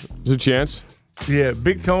 maybe. There's a chance. Yeah,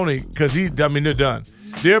 Big Tony, because they're done.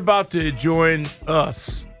 They're about to join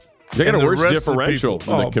us. They got a worse differential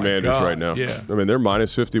than the Commanders right now. Yeah. I mean, they're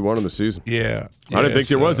minus 51 on the season. Yeah. I didn't think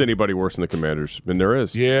there was anybody worse than the Commanders. And there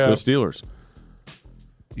is. Yeah. The Steelers.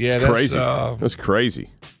 Yeah, it's crazy. That's crazy.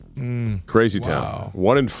 Crazy town.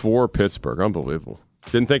 1-4 Pittsburgh. Unbelievable.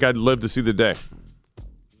 Didn't think I'd live to see the day.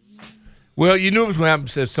 Well, you knew it was going to happen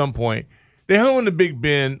at some point. They hung on the Big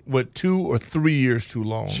Ben, 2 or 3 years too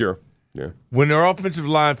long. Sure. Yeah. When their offensive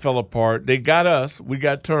line fell apart, they got us. We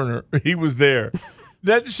got Turner. He was there.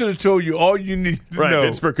 That should have told you all you need to know.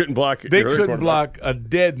 Pittsburgh couldn't block. They couldn't block a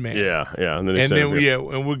dead man. Yeah. And then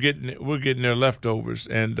and we're getting their leftovers,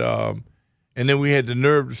 and then we had the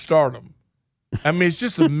nerve to start them. I mean, it's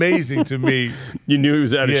just amazing to me. You knew he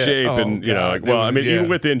was out of shape, and even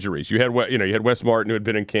with injuries, you had Wes Martin who had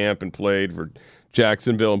been in camp and played for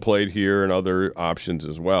Jacksonville and played here, and other options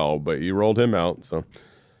as well. But you rolled him out. So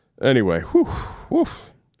anyway,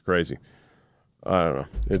 crazy. I don't know.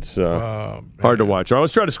 It's hard to watch. All right,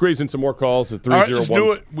 let's try to squeeze in some more calls at 301. Let's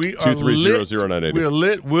do it. We are lit. We're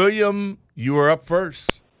lit. William, you are up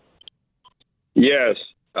first. Yes.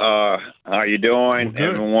 How you doing,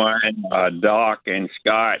 everyone? Doc and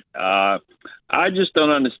Scott. I just don't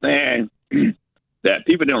understand that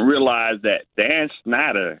people don't realize that Dan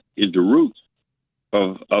Snyder is the root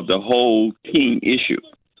of the whole team issue,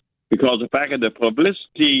 because the fact of the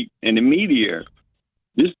publicity and the media,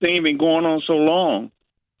 this thing been going on so long.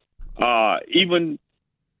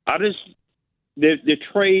 The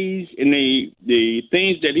trades and the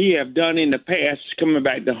things that he have done in the past is coming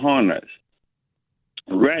back to haunt us.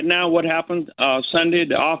 Right now, what happened Sunday,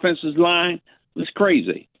 the offensive line was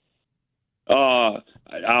crazy. Our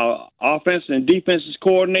offense and defenses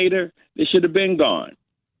coordinator, they should have been gone.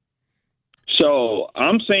 So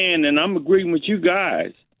I'm saying, and I'm agreeing with you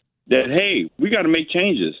guys, that, hey, we got to make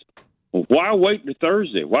changes. Why wait to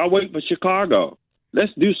Thursday? Why wait for Chicago?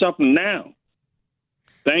 Let's do something now.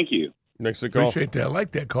 Thank you. Next call. Appreciate that. I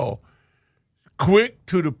like that call. Quick,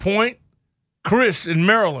 to the point. Chris in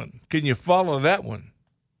Maryland, can you follow that one?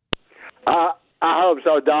 I hope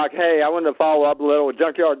so, Doc. Hey, I wanted to follow up a little.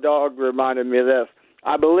 Junkyard Dog reminded me of this.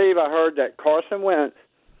 I believe I heard that Carson Wentz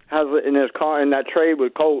has in that trade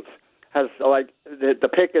with Colts has the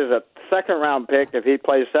pick is a second-round pick if he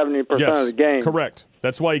plays 70% of the game. Correct.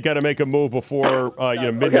 That's why you got to make a move before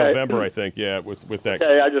mid-November, I think. Yeah, with that.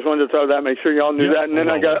 Okay, I just wanted to throw that. Make sure y'all knew that. And then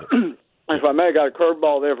I got, if I may, I got a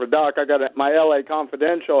curveball there for Doc. I got my LA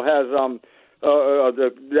Confidential has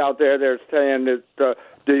out there. They're saying that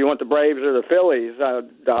do you want the Braves or the Phillies,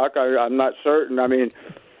 Doc? I'm not certain. I mean,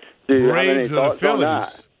 do you have any thoughts on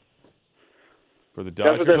that? For the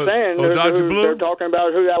Dodgers? That's what they're saying. They're talking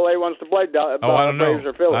about who LA wants to play. I don't know. Braves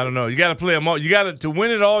or Phillies. I don't know. You got to play them all. You got to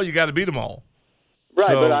win it all. You got to beat them all.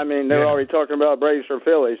 Right, but I mean, they're already talking about Braves or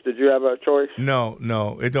Phillies. Did you have a choice?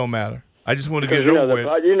 No, it don't matter. I just want to get it over with.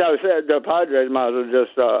 The Padres might as well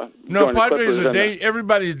just. No, Padres are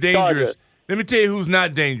everybody's dangerous. Let me tell you who's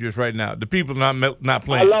not dangerous right now. The people not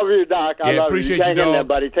playing. I love you, Doc. I love appreciate you. Hang you, in there,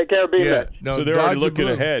 buddy. Take care of B-Mitch. No, so they're already looking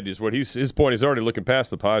ahead. Is what his point. He's already looking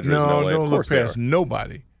past the Padres. No, in LA. don't of course look past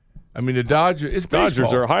nobody. I mean, the Dodgers. It's baseball.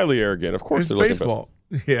 Dodgers are highly arrogant. Of course, it's they're baseball.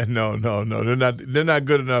 Looking past. Yeah, no. They're not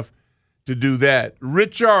good enough to do that.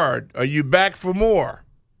 Richard, are you back for more?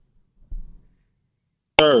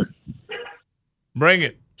 Sir. Bring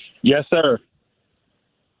it. Yes, sir.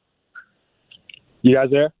 You guys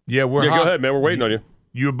there? Yeah, go ahead, man. We're waiting on you.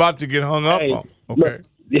 You about to get hung up? Hey, Okay. Look,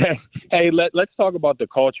 yeah. Hey, let's talk about the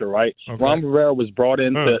culture, right? Okay. Ron Rivera was brought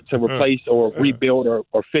in to replace or rebuild or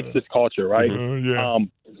fix this culture, right?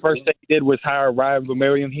 First thing he did was hire Ryan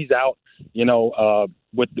Vermillion. He's out,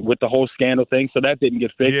 with the whole scandal thing, so that didn't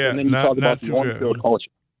get fixed. And then you talk about the on-field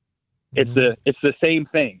culture. It's the same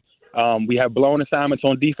thing. We have blown assignments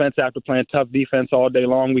on defense after playing tough defense all day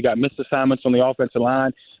long. We got missed assignments on the offensive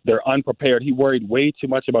line. They're unprepared. He worried way too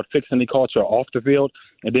much about fixing the culture off the field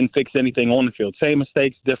and didn't fix anything on the field. Same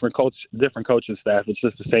mistakes, different coaching staff. It's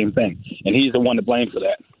just the same thing. And he's the one to blame for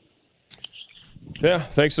that. Yeah,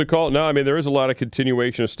 thanks for the call. No, I mean, there is a lot of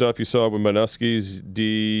continuation of stuff you saw with Manusky's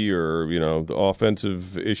D or, the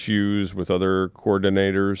offensive issues with other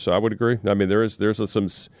coordinators. So I would agree. I mean, there's some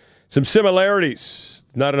similarities.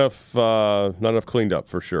 Not enough cleaned up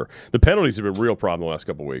for sure. The penalties have been a real problem the last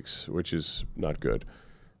couple of weeks, which is not good.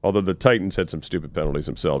 Although the Titans had some stupid penalties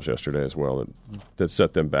themselves yesterday as well that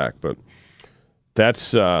set them back. But that's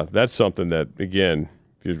something that, again,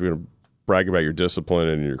 if you're going to brag about your discipline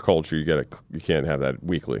and your culture, you can't have that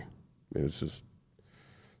weekly. I mean, it's just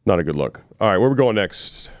not a good look. All right, where are we going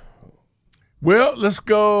next? Well, let's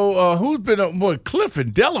go. Who's been up? Boy, Cliff in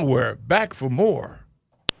Delaware, back for more.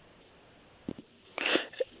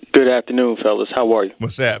 Good afternoon, fellas. How are you?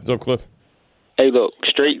 What's that? What's up, Cliff? Hey, look,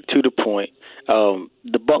 straight to the point.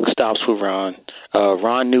 The buck stops with Ron.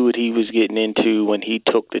 Ron knew what he was getting into when he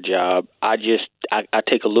took the job. I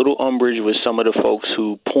take a little umbrage with some of the folks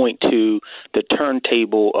who point to the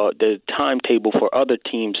timetable for other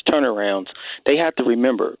teams' turnarounds. They have to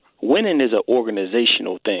remember, winning is an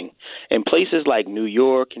organizational thing. In places like New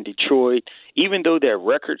York and Detroit, even though their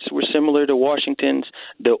records were similar to Washington's,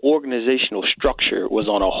 the organizational structure was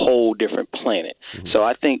on a whole different planet. Mm-hmm. So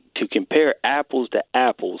I think to compare apples to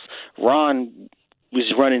apples, Ron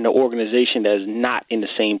was running an organization that is not in the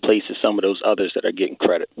same place as some of those others that are getting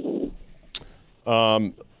credit.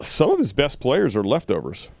 Some of his best players are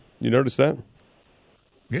leftovers. You notice that?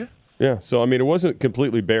 Yeah. Yeah. So, I mean, it wasn't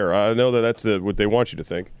completely bare. I know that's what they want you to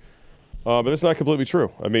think. But that's not completely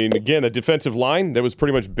true. I mean, again, the defensive line that was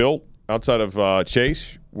pretty much built outside of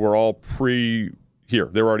Chase were all here.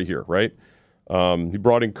 They were already here, right? He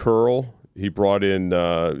brought in Curl. He brought in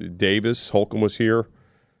Davis. Holcomb was here.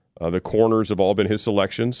 The corners have all been his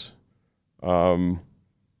selections. Offensive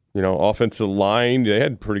line, they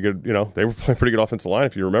had pretty good, they were playing pretty good offensive line,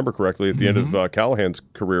 if you remember correctly, at the end of Callahan's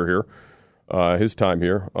career here, his time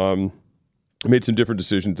here. Made some different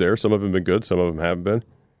decisions there. Some of them have been good. Some of them haven't been.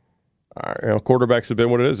 Quarterbacks have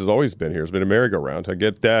been what it is. It's always been here. It's been a merry-go-round. I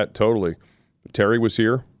get that totally. Terry was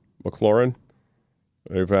here. McLaurin.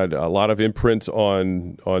 They've had a lot of imprints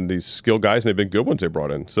on these skill guys, and they've been good ones they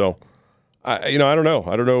brought in. So, I don't know.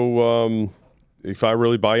 I don't know if I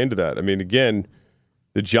really buy into that. I mean, again,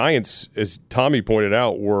 the Giants, as Tommy pointed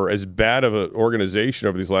out, were as bad of an organization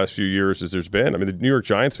over these last few years as there's been. I mean, the New York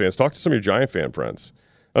Giants fans, talk to some of your Giant fan friends.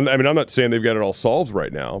 I mean, I'm not saying they've got it all solved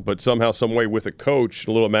right now, but somehow, some way, with a coach,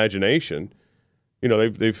 a little imagination,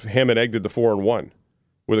 they've ham and egged the 4-1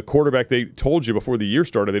 with a quarterback they told you before the year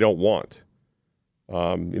started they don't want.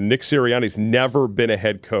 Nick Sirianni's never been a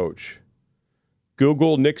head coach.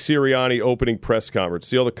 Google Nick Sirianni opening press conference.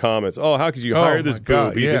 See all the comments. Oh, how could you hire this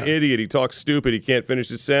boob? He's an idiot. He talks stupid. He can't finish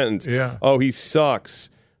his sentence. Yeah. Oh, he sucks.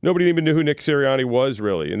 Nobody even knew who Nick Sirianni was,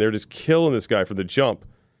 really, and they're just killing this guy from the jump.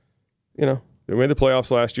 They made the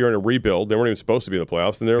playoffs last year in a rebuild. They weren't even supposed to be in the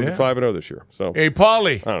playoffs, and they're 5-0 this year. So, hey,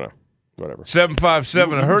 Paulie. I don't know. Whatever.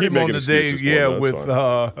 757. I heard him on the day, with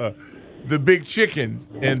fine. the big chicken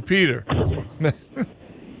and Peter.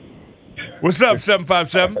 What's up,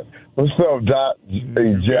 757? What's up, Doc?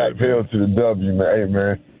 Hey, Jack, hail to the W, man. Hey,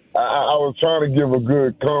 man. I was trying to give a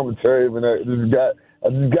good commentary, but I just got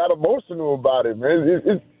emotional about it, man.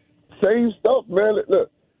 It's same stuff, man. Look,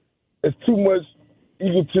 it's too much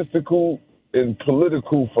egotistical and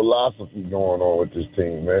political philosophy going on with this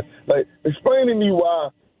team, man. Like, explain to me why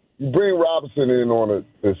you bring Robinson in on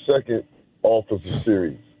the second offensive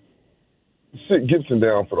series. Sit Gibson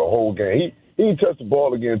down for the whole game. He didn't touch the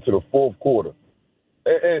ball again to the fourth quarter.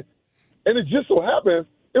 And it just so happens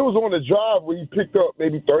it was on the drive where he picked up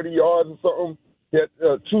maybe 30 yards or something. He had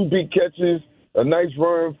 2 big catches, a nice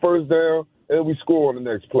run, first down, and we score on the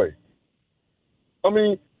next play. I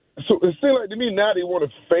mean, so it seems like to me now they want to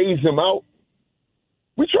phase him out.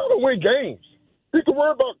 We're trying to win games. We can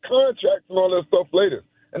worry about contracts and all that stuff later.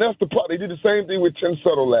 And that's the problem. They did the same thing with Tim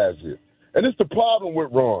Settle last year. And it's the problem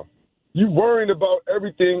with Ron. You worrying about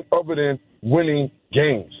everything other than winning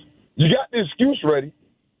games. You got the excuse ready.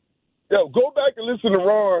 Yo, go back and listen to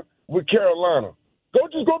Ron with Carolina.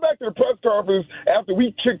 Just go back to the press conference after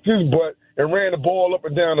we kicked his butt and ran the ball up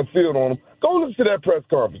and down the field on them. Go listen to that press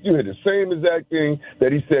conference. You heard the same exact thing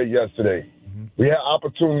that he said yesterday. We had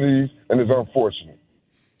opportunities, and it's unfortunate.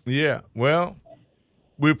 Yeah, well,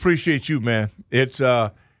 we appreciate you, man. It's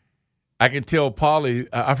I can tell Paulie.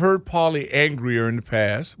 I've heard Paulie angrier in the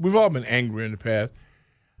past. We've all been angry in the past.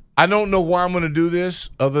 I don't know why I'm going to do this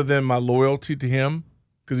other than my loyalty to him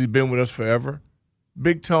because he's been with us forever.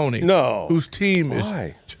 Big Tony, whose team is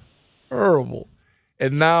terrible,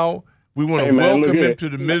 and now we want to welcome him to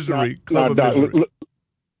the misery club of misery.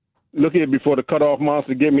 Look here, before the cutoff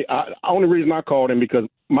monster get me. Only reason I called him because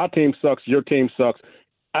my team sucks, your team sucks.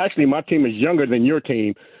 Actually, my team is younger than your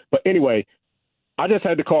team. But anyway, I just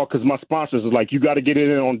had to call because my sponsors was like, you got to get it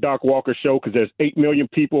in on Doc Walker's show because there's 8 million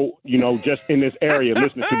people, just in this area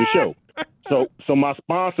listening to the show. So my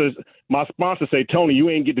sponsors say, Tony, you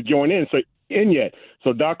ain't get to join in yet.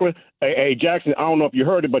 So Doc, hey Jackson, I don't know if you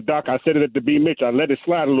heard it, but Doc, I said it at the B. Mitch. I let it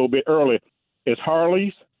slide a little bit earlier. It's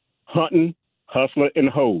Harleys, hunting, Hustler, and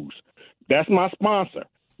Hose. That's my sponsor.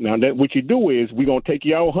 Now, what you do is we're going to take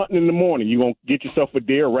you out hunting in the morning. You're going to get yourself a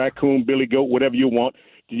deer, raccoon, billy goat, whatever you want.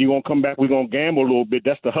 Then you're going to come back. We're going to gamble a little bit.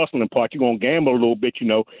 That's the hustling part. You're going to gamble a little bit, And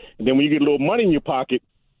then when you get a little money in your pocket,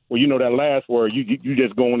 well, that last word, you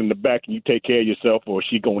just going in the back and you take care of yourself, or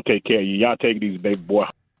she going to take care of you. Y'all take these, baby boy.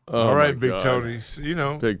 All right, Big Tony.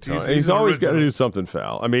 Big Tony. He's always got to do something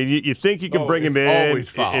foul. I mean, you think you can bring him in, always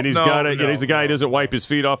foul. And he's the guy who doesn't wipe his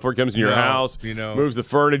feet off before he comes in your house. Moves the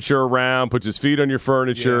furniture around, puts his feet on your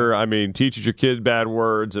furniture. Yeah. I mean, teaches your kids bad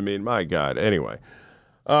words. I mean, my God. Anyway.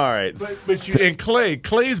 All right. And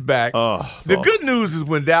Clay's back. The good news is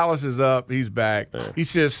when Dallas is up, he's back. Yeah. He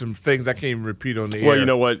says some things I can't even repeat on the air. Well, you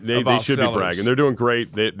know what? They should be bragging. They're doing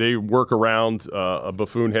great. They work around a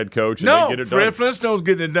buffoon head coach. And they get it done. Fred Flintstone's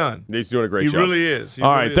getting it done. He's doing a great job. He really is.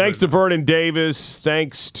 All right. Thanks to Vernon Davis.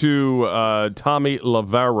 Thanks to Tommy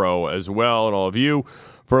Lavaro as well, and all of you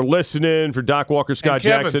for listening. For Doc Walker, Scott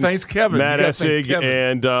Jackson. Thanks, Kevin. Matt Essig,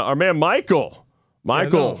 and our man Michael.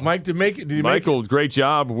 Mike did make it. Did he Michael, great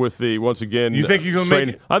job with the once again. You think he's going to make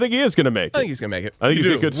it? I think he is going to make it. I think he's going to make it. I think he's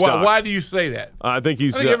a good stock. Why do you say that? I think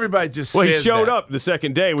everybody just. Well, says he showed that. up the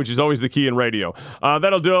second day, which is always the key in radio.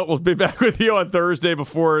 That'll do it. We'll be back with you on Thursday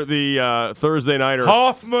before the Thursday nighter.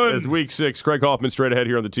 Hoffman is Week 6. Craig Hoffman straight ahead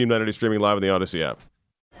here on the Team 980 streaming live on the Odyssey app.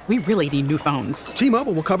 We really need new phones.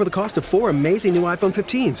 T-Mobile will cover the cost of 4 amazing new iPhone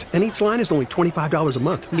 15s, and each line is only $25 a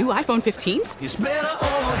month. New iPhone 15s? It's better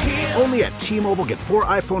over here. Only at T-Mobile, get 4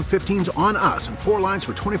 iPhone 15s on us and 4 lines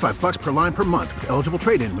for $25 per line per month with eligible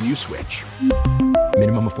trade-in when you switch.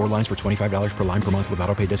 Minimum of 4 lines for $25 per line per month with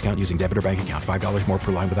autopay discount using debit or bank account. $5 more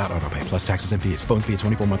per line without autopay, plus taxes and fees. Phone fee at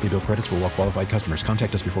 24 monthly bill credits for well-qualified customers.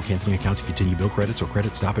 Contact us before canceling account to continue bill credits or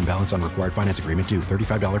credit stop and balance on required finance agreement due.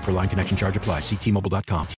 $35 per line connection charge applies. See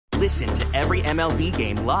T-Mobile.com. Listen to every MLB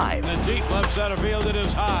game live. In the deep left center field, it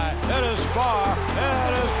is high, it is far,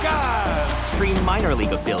 it is gone. Stream minor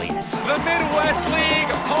league affiliates. The Midwest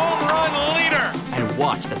League home run leader. And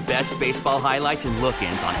watch the best baseball highlights and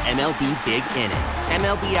look-ins on MLB Big Inning.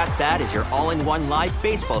 MLB At Bat is your all-in-one live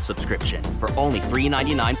baseball subscription for only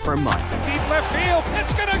 $3.99 per month. Deep left field,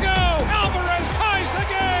 it's gonna go. Alvarez ties the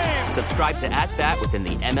game. Subscribe to At Bat within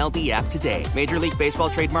the MLB app today. Major League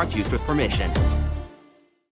Baseball trademarks used with permission.